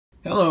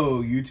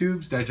Hello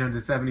YouTube,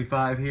 StatueHunter's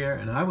 75 here,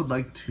 and I would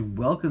like to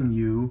welcome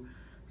you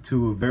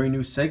to a very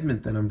new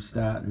segment that I'm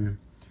starting.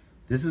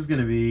 This is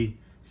going to be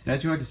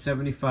StatueHunter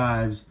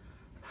 75's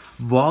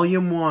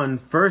Volume 1,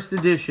 first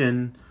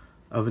edition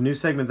of a new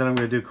segment that I'm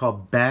going to do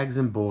called Bags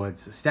and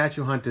Boards.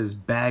 Statue Hunter's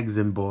Bags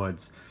and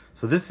Boards.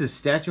 So this is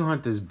Statue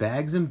Hunter's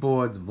Bags and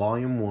Boards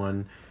Volume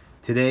 1.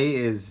 Today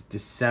is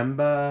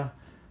December...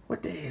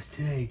 What day is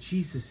today?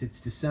 Jesus,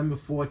 it's December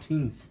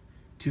 14th,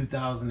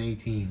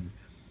 2018.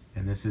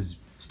 And this is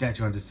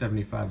StatueHunter's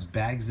 75's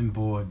Bags and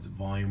Boards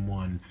Volume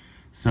 1.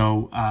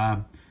 So,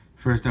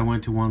 first I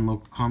went to one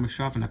local comic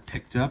shop and I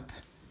picked up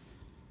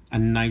a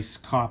nice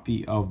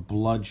copy of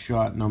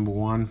Bloodshot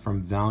 #1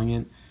 from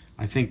Valiant.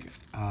 I think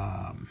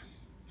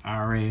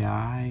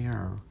RAI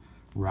or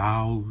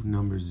RAW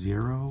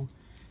 #0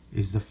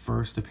 is the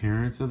first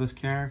appearance of this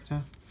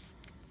character.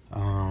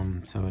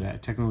 So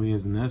it technically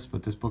isn't this,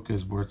 but this book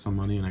is worth some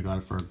money and I got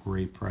it for a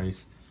great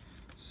price.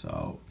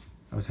 So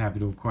I was happy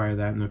to acquire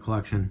that in the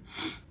collection.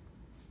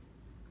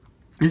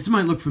 This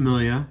might look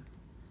familiar,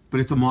 but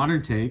it's a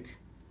modern take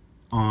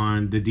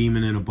on the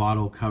Demon in a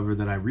Bottle cover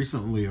that I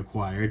recently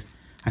acquired.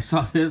 I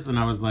saw this and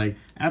I was like,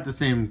 at the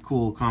same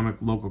cool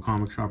local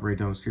comic shop right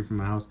down the street from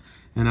my house,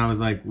 and I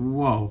was like,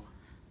 whoa,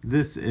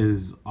 this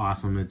is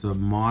awesome. It's a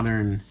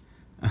modern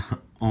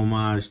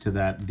homage to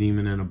that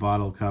Demon in a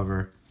Bottle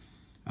cover.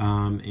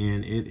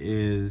 And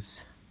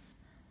it's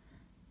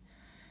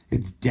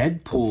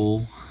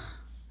Deadpool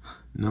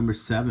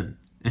 #7,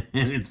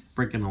 and it's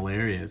freaking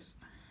hilarious.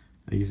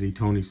 You see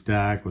Tony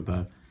Stark with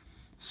a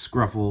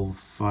scruffle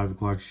 5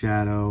 o'clock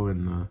shadow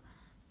and the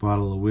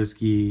bottle of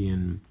whiskey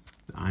and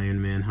the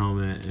Iron Man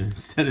helmet, and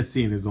instead of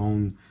seeing his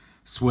own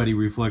sweaty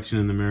reflection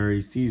in the mirror,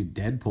 he sees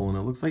Deadpool, and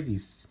it looks like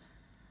he's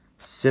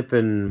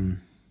sipping,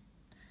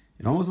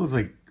 it almost looks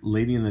like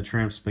Lady and the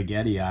Tramp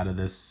spaghetti out of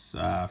this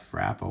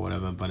frap or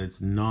whatever, but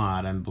it's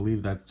not. I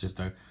believe that's just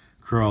a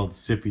curled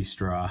sippy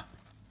straw.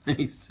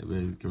 He's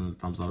giving a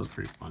thumbs up. It's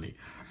pretty funny.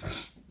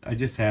 I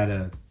just had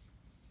to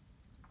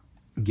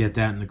get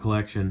that in the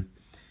collection.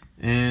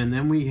 And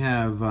then we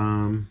have,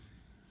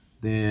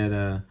 they had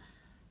a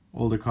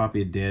older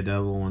copy of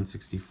Daredevil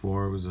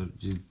 164. It was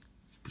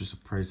just a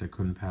price I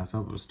couldn't pass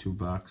up. It was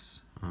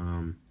 $2.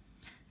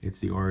 It's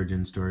the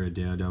origin story of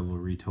Daredevil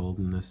retold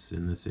in this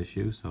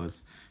issue, so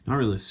it's not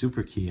really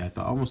super key. I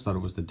almost thought it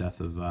was the death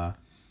of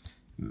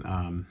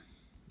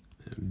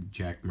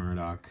Jack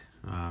Murdock,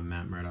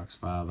 Matt Murdock's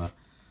father,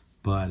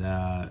 but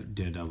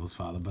Daredevil's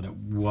father, but it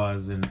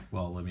wasn't.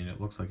 Well, I mean, it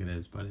looks like it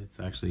is, but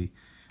it's actually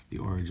the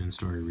origin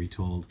story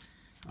retold.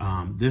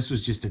 This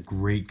was just a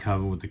great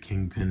cover with the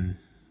Kingpin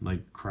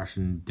like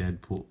crushing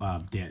Daredevil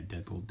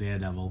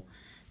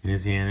in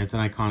his hand. It's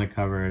an iconic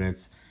cover, and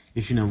it's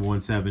issue number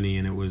 170,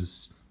 and it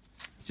was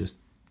just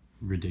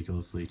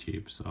ridiculously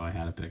cheap, so I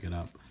had to pick it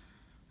up.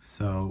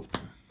 So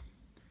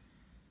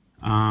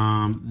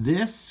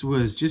this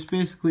was just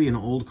basically an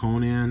old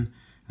Conan.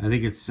 I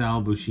think it's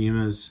Sal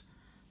Buscema's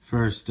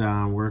first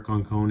work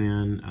on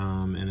Conan,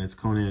 and it's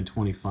Conan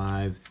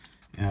 25.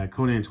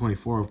 Conan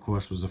 24, of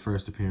course, was the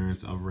first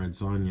appearance of Red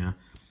Sonja.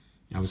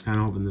 I was kind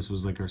of hoping this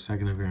was like her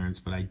second appearance,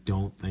 but I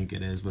don't think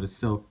it is. But it's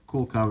still a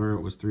cool cover.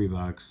 It was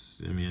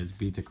 $3. I mean, it's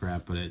beat to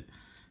crap, but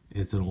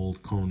it's an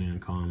old Conan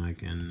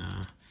comic, and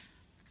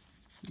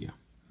yeah,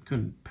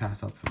 couldn't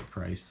pass up for the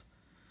price.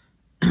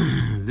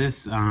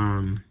 This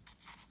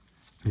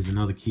is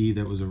another key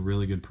that was a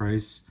really good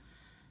price,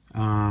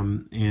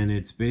 and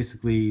it's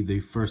basically the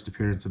first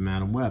appearance of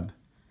Madam Web,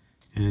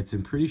 and it's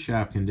in pretty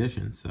sharp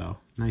condition, so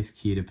nice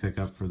key to pick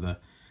up for the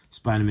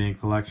Spider-Man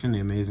collection, the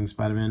Amazing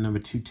Spider-Man number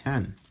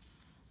 210.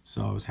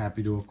 So I was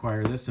happy to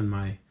acquire this in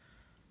my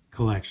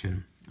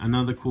collection.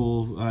 Another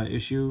cool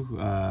issue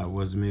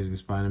was Amazing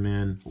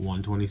Spider-Man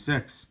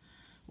 126.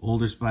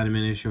 Older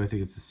Spider-Man issue. I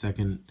think it's the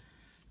second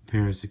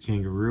appearance of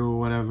Kangaroo or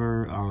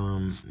whatever.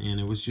 And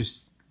it was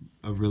just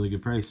a really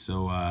good price.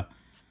 So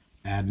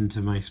adding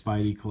to my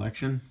Spidey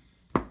collection.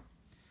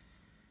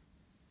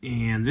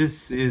 And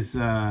this is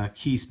a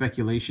key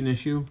speculation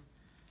issue.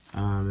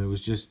 It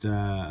was just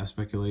a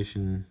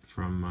speculation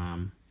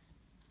from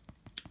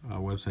a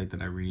website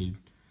that I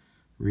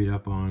read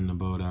up on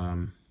about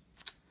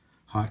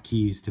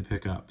hotkeys to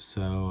pick up.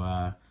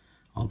 So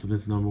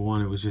Ultimates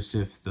 #1, it was just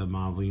if the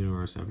Marvel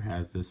Universe ever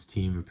has this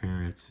team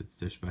appearance,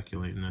 they're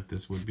speculating that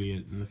this would be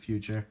it in the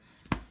future,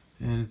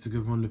 and it's a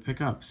good one to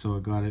pick up. So I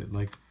got it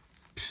like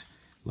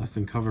less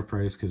than cover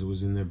price because it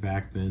was in their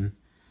back bin.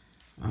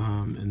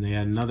 And they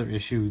had another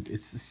issue.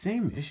 It's the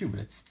same issue, but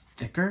it's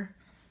thicker.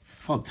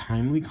 It's called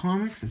Timely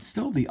Comics. It's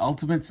still the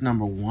Ultimates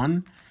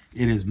 #1.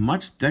 It is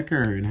much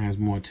thicker and has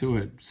more to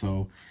it.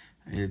 So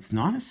it's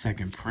not a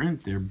second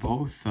print. They're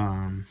both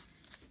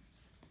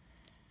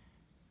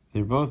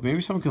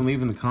maybe someone can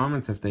leave in the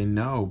comments if they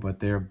know, but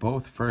they're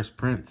both first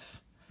prints.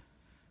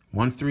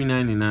 One's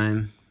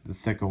 $3.99, the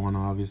thicker one,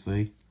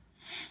 obviously.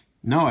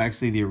 No,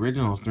 actually, the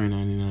original is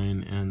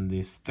 $3.99, and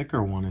this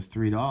thicker one is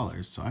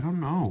 $3. So I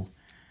don't know.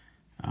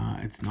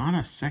 It's not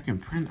a second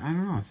print. I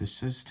don't know. It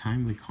says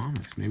Timely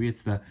Comics. Maybe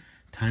it's the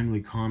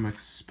Timely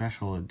Comics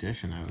Special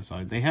Edition. I was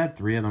like, they had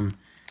 3 of them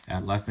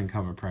at less than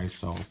cover price,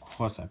 so of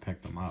course I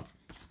picked them up.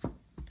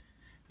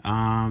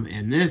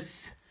 And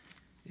this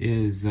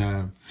is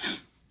a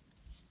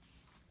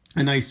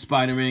nice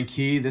Spider-Man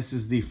key. This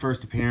is the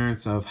first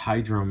appearance of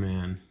Hydro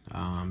Man.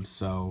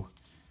 So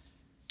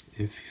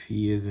if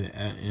he is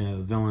a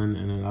villain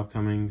in an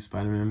upcoming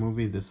Spider-Man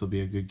movie, this will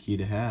be a good key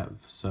to have.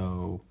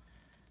 So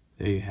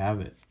there you have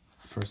it.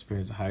 First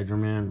appearance of Hydro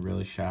Man,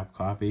 really sharp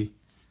copy.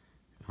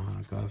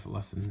 Got it for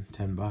less than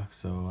 $10,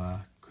 so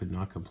could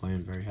not complain.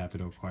 Very happy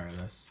to acquire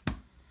this.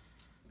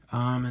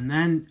 And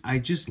then I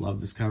just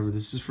love this cover.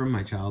 This is from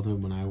my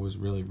childhood when I was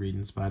really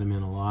reading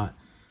Spider-Man a lot.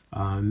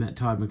 I met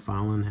Todd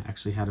McFarlane.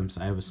 Actually had him.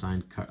 I have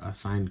a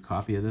signed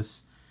copy of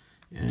this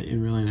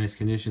in really nice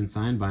condition,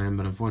 signed by him.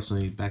 But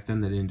unfortunately, back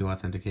then they didn't do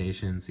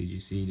authentication.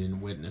 CGC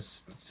didn't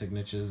witness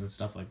signatures and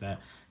stuff like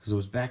that, because it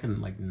was back in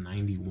like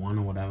 '91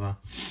 or whatever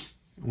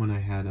when I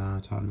had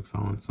Todd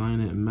McFarlane sign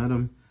it and met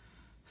him.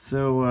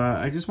 So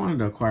I just wanted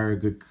to acquire a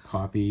good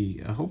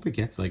copy. I hope it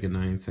gets like a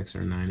 9.6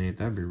 or a 9.8.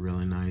 That'd be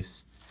really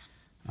nice.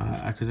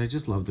 Because I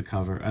just love the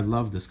cover. I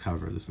love this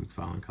cover, this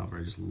McFarlane cover.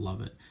 I just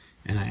love it.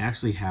 And I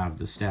actually have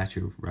the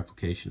statue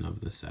replication of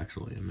this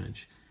actual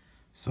image.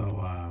 So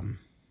I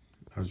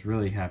was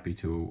really happy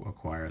to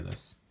acquire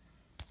this.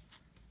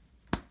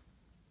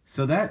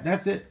 So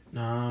that's it.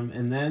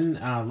 And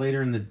then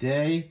later in the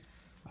day,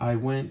 I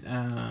went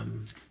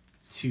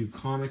to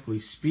Comically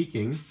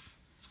Speaking.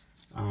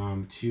 I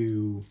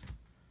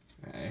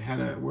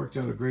worked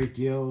out a great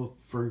deal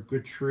for a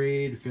good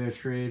trade, fair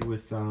trade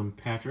with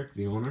Patrick,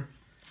 the owner.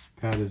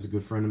 Pat is a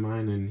good friend of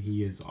mine, and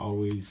he is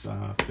always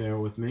fair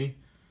with me,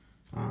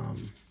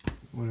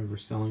 whenever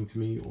selling to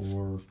me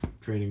or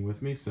trading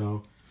with me.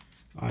 So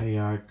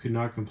I could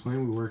not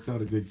complain. We worked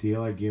out a good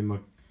deal. I gave him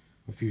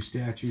a few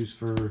statues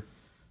for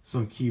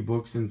some key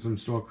books and some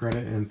store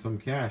credit and some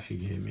cash he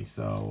gave me.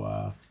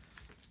 So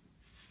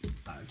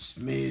I just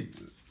made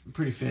a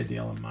pretty fair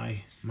deal in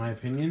my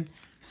opinion.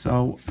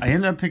 So I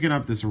ended up picking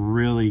up this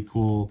really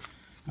cool,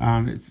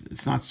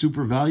 it's not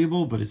super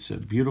valuable, but it's a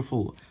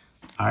beautiful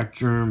Art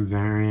Germ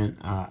variant.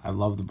 I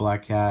love the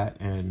Black Cat,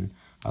 and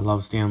I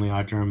love Stanley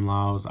Art Germ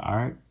Lau's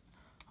art.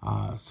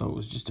 So it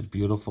was just a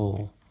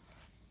beautiful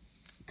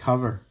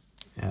cover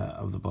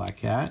of the Black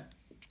Cat.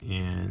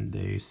 And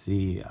there you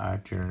see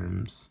Art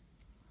Germ's.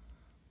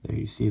 There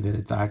you see that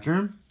it's Art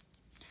Germ.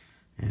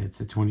 And it's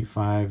the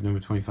number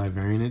 25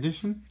 variant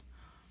edition.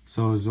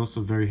 So I was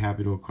also very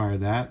happy to acquire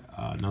that.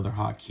 Another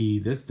hot key.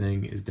 This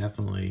thing is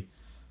definitely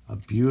a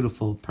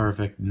beautiful,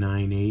 perfect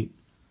 9.8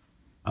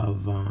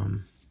 of...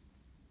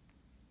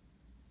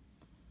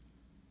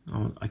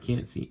 I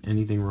can't see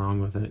anything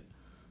wrong with it.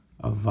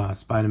 Of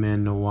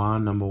Spider-Man Noir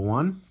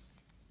 #1.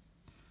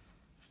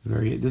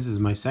 This is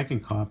my second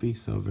copy,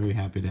 so very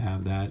happy to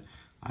have that.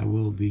 I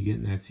will be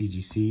getting that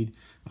CGC'd.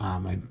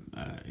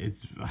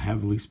 It's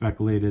heavily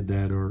speculated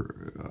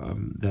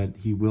that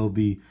he will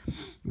be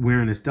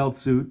wearing a stealth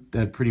suit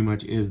that pretty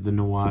much is the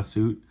Noir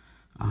suit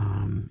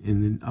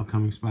in the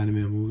upcoming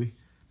Spider-Man movie,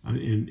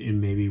 in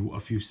maybe a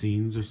few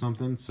scenes or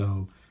something.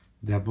 So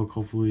that book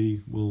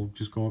hopefully will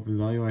just go up in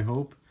value, I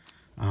hope.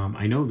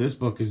 I know this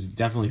book is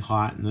definitely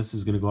hot, and this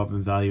is going to go up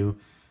in value.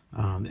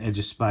 Edge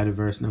of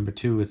Spider-Verse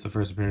 #2. It's the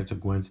first appearance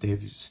of Gwen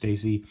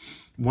Stacy,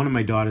 one of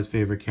my daughter's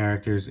favorite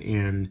characters,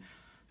 and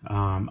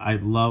I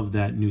love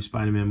that new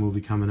Spider-Man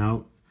movie coming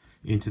out,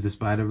 Into the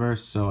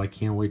Spider-Verse, so I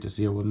can't wait to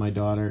see it with my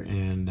daughter,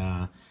 and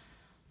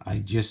I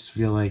just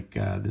feel like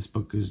this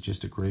book is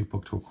just a great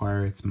book to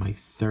acquire. It's my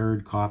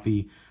third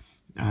copy.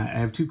 I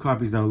have 2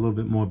 copies that are a little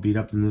bit more beat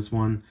up than this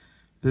one.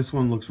 This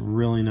one looks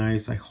really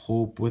nice. I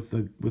hope with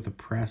the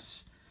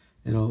press,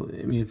 I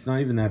mean, it's not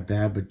even that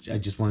bad, but I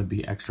just want to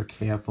be extra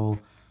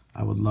careful.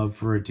 I would love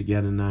for it to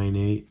get a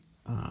 9.8.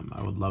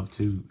 I would love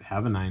to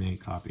have a 9.8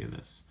 copy of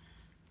this.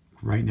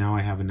 Right now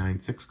I have a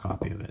 9.6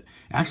 copy of it.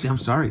 Actually, I'm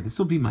sorry. This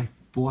will be my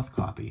 4th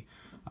copy.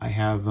 I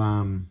have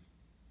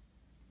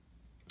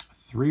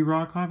 3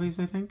 raw copies,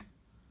 I think.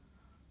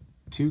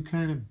 2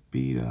 kind of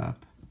beat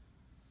up.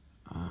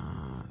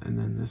 And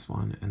then this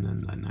one, and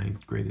then the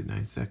 9th graded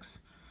 9.6.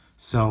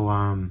 So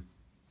I'm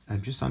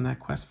just on that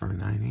quest for a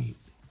 9.8.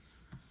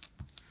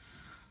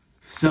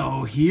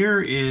 So here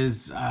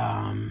is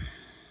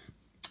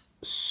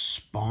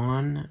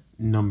Spawn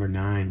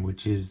 #9,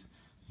 which is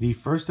the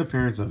first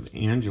appearance of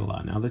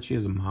Angela. Now that she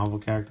is a Marvel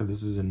character,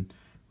 this is in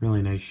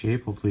really nice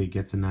shape. Hopefully it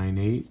gets a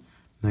 9.8.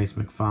 Nice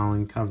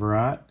McFarlane cover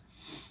art.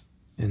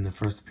 In the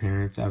first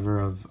appearance ever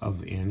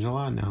of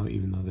Angela. Now,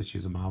 even though that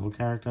she's a Marvel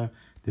character,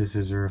 this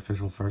is her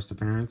official first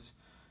appearance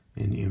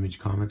in Image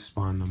Comics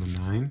Spawn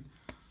 #9.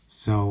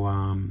 So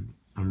I'm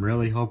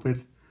really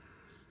hoping...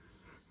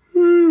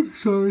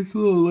 Sorry, it's a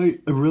little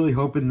late. I'm really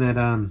hoping that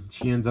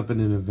she ends up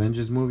in an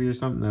Avengers movie or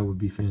something. That would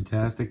be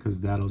fantastic, because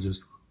that'll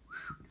just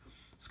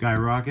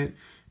skyrocket.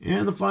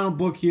 And the final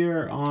book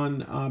here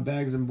on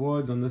Bags and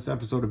Boards, on this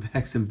episode of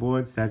Bags and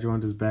Boards,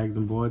 StatueHunter's Bags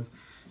and Boards,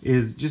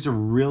 is just a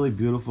really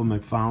beautiful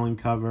McFarlane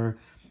cover.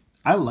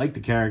 I like the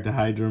character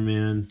Hydro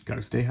Man.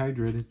 Gotta stay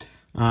hydrated.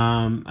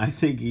 I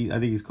think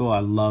he's cool. I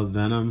love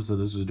Venom, so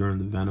this was during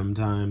the Venom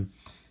time.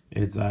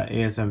 It's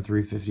ASM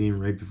 315,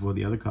 right before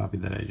the other copy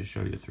that I just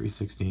showed you,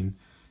 316.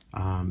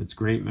 It's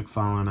great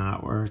McFarlane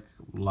artwork,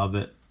 love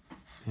it,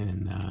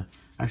 and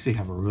actually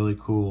have a really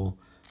cool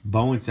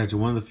Bowen statue.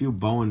 One of the few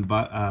Bowen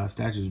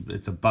statues.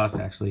 It's a bust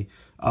actually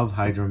of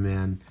Hydro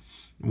Man.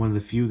 One of the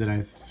few that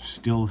I've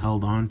still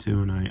held on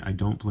to, and I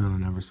don't plan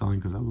on ever selling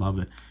because I love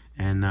it.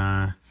 And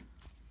I'm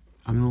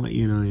gonna let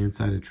you know the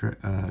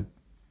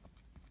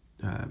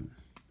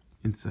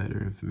insider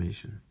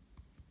information.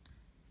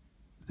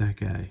 That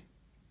guy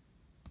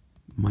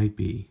might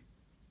be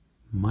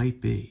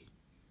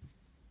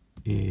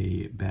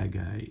a bad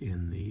guy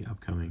in the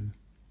upcoming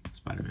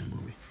Spider-Man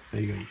movie.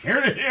 There you go. You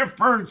heard it here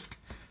first.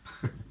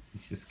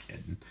 Just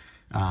kidding.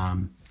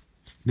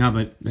 No,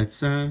 but that's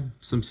some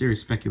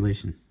serious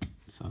speculation.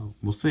 So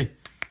we'll see.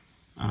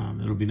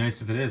 It'll be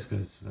nice if it is,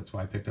 because that's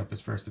why I picked up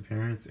his first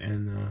appearance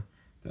and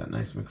that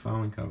nice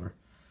McFarlane cover.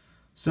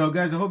 So,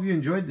 guys, I hope you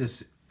enjoyed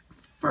this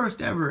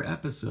first ever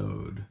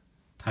episode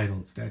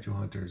titled Statue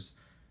Hunters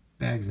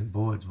Bags and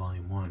Boards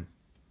Volume 1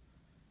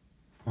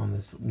 on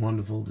this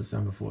wonderful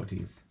December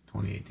 14th,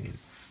 2018.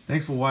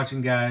 Thanks for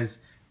watching, guys.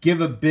 Give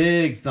a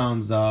big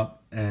thumbs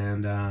up,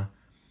 and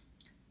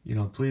you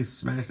know, please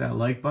smash that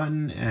like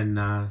button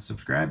and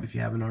subscribe if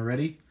you haven't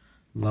already.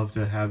 Love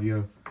to have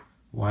you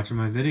watching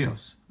my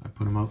videos. I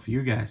put them out for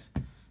you guys.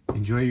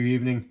 Enjoy your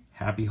evening.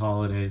 Happy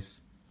holidays.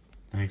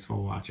 Thanks for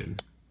watching.